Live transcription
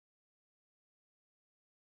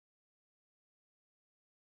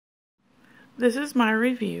this is my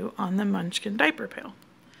review on the Munchkin diaper pail.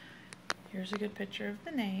 Here's a good picture of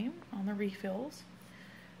the name on the refills.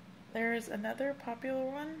 There's another popular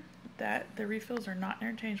one that the refills are not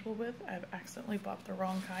interchangeable with. I've accidentally bought the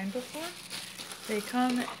wrong kind before.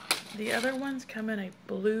 The other ones come in a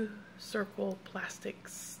blue circle plastic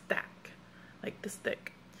stack, like this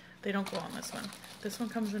thick. They don't go on this one. This one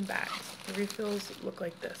comes in bags. The refills look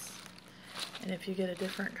like this. And if you get a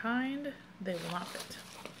different kind, they will not fit.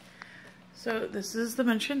 So this is the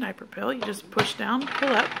Munchkin diaper pail. You just push down, pull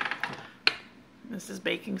up. This is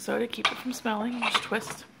baking soda, keep it from smelling. You just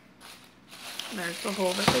twist. And there's the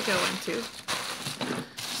hole that they go into.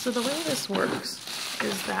 So the way this works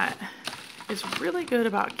is that it's really good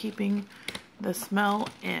about keeping the smell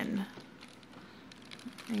in.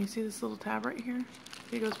 And you see this little tab right here?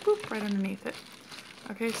 It goes boop right underneath it.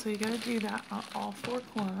 Okay, so you gotta do that on all four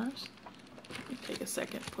corners. Let me take a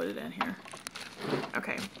second to put it in here.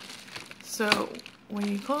 Okay, so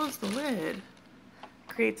when you close the lid, it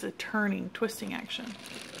creates a twisting action.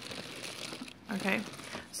 Okay,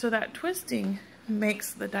 so that twisting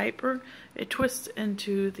makes the diaper, it twists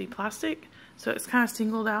into the plastic, so it's kind of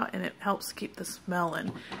singled out and it helps keep the smell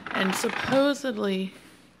in. And supposedly,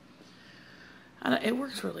 it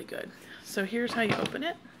works really good. So here's how you open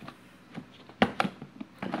it.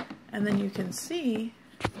 And then you can see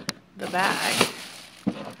the bag.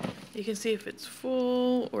 You can see if it's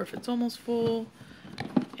full or if it's almost full.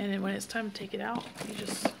 And then when it's time to take it out, you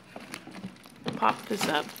just pop this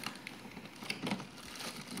up.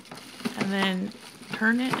 And then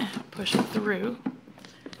turn it, push it through.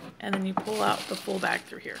 And then you pull out the full bag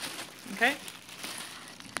through here. Okay?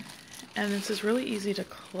 And this is really easy to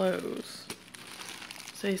close.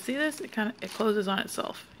 So you see this? It closes on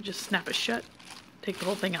itself. You just snap it shut, take the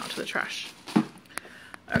whole thing out to the trash.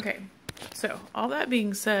 Okay, so all that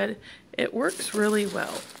being said, it works really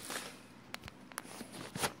well.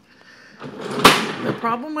 The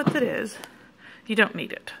problem with it is you don't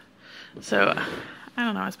need it. So I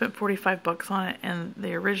don't know, I spent 45 bucks on it, and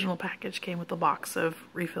the original package came with a box of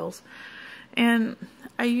refills. And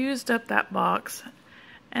I used up that box.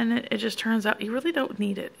 And it just turns out you really don't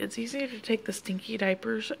need it. It's easier to take the stinky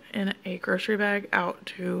diapers in a grocery bag out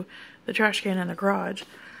to the trash can in the garage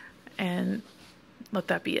and let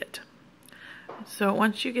that be it. So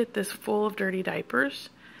once you get this full of dirty diapers,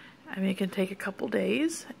 I mean, it can take a couple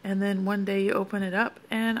days, and then one day you open it up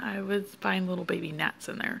and I would find little baby gnats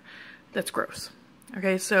in there. That's gross.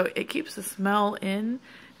 Okay, so it keeps the smell in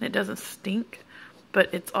and it doesn't stink,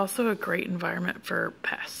 but it's also a great environment for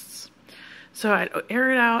pests. So I'd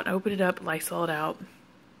air it out, open it up, Lysol it out,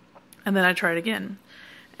 and then I'd try it again.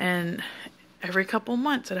 And every couple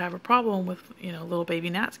months I'd have a problem with, little baby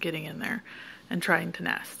gnats getting in there and trying to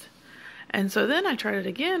nest. And so then I tried it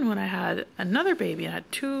again when I had another baby, and I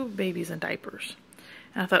had 2 babies in diapers.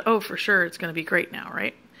 And I thought, oh, for sure, it's going to be great now,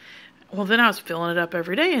 right? Well, then I was filling it up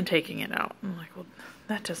every day and taking it out. I'm like, well,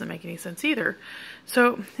 that doesn't make any sense either.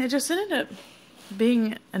 So it just ended up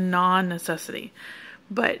being a non-necessity.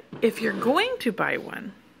 But if you're going to buy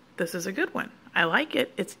one, this is a good one. I like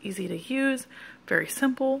it. It's easy to use, very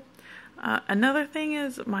simple. Another thing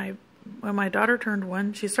is when my daughter turned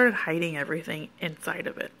 1, she started hiding everything inside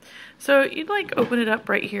of it. So you'd open it up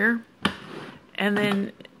right here, and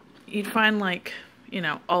then you'd find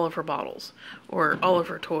all of her bottles or all of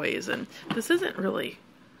her toys. And this isn't really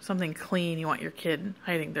something clean you want your kid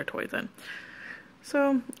hiding their toys in.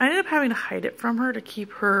 So I ended up having to hide it from her to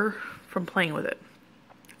keep her from playing with it.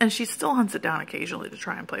 And she still hunts it down occasionally to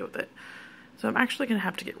try and play with it. So I'm actually going to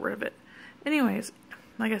have to get rid of it. Anyways,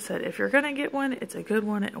 like I said, if you're going to get one, it's a good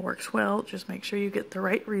one. It works well. Just make sure you get the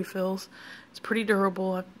right refills. It's pretty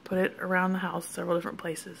durable. I've put it around the house several different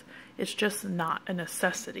places. It's just not a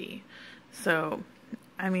necessity. So,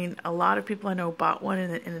 I mean, a lot of people I know bought one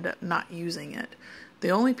and ended up not using it. The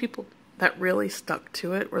only people that really stuck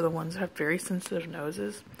to it were the ones that have very sensitive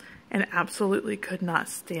noses and absolutely could not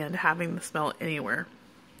stand having the smell anywhere.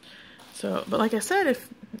 So, but like I said, if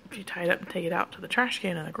you tie it up and take it out to the trash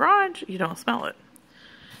can in the garage, you don't smell it.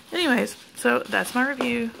 Anyways, so that's my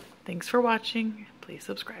review. Thanks for watching. Please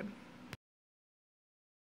subscribe.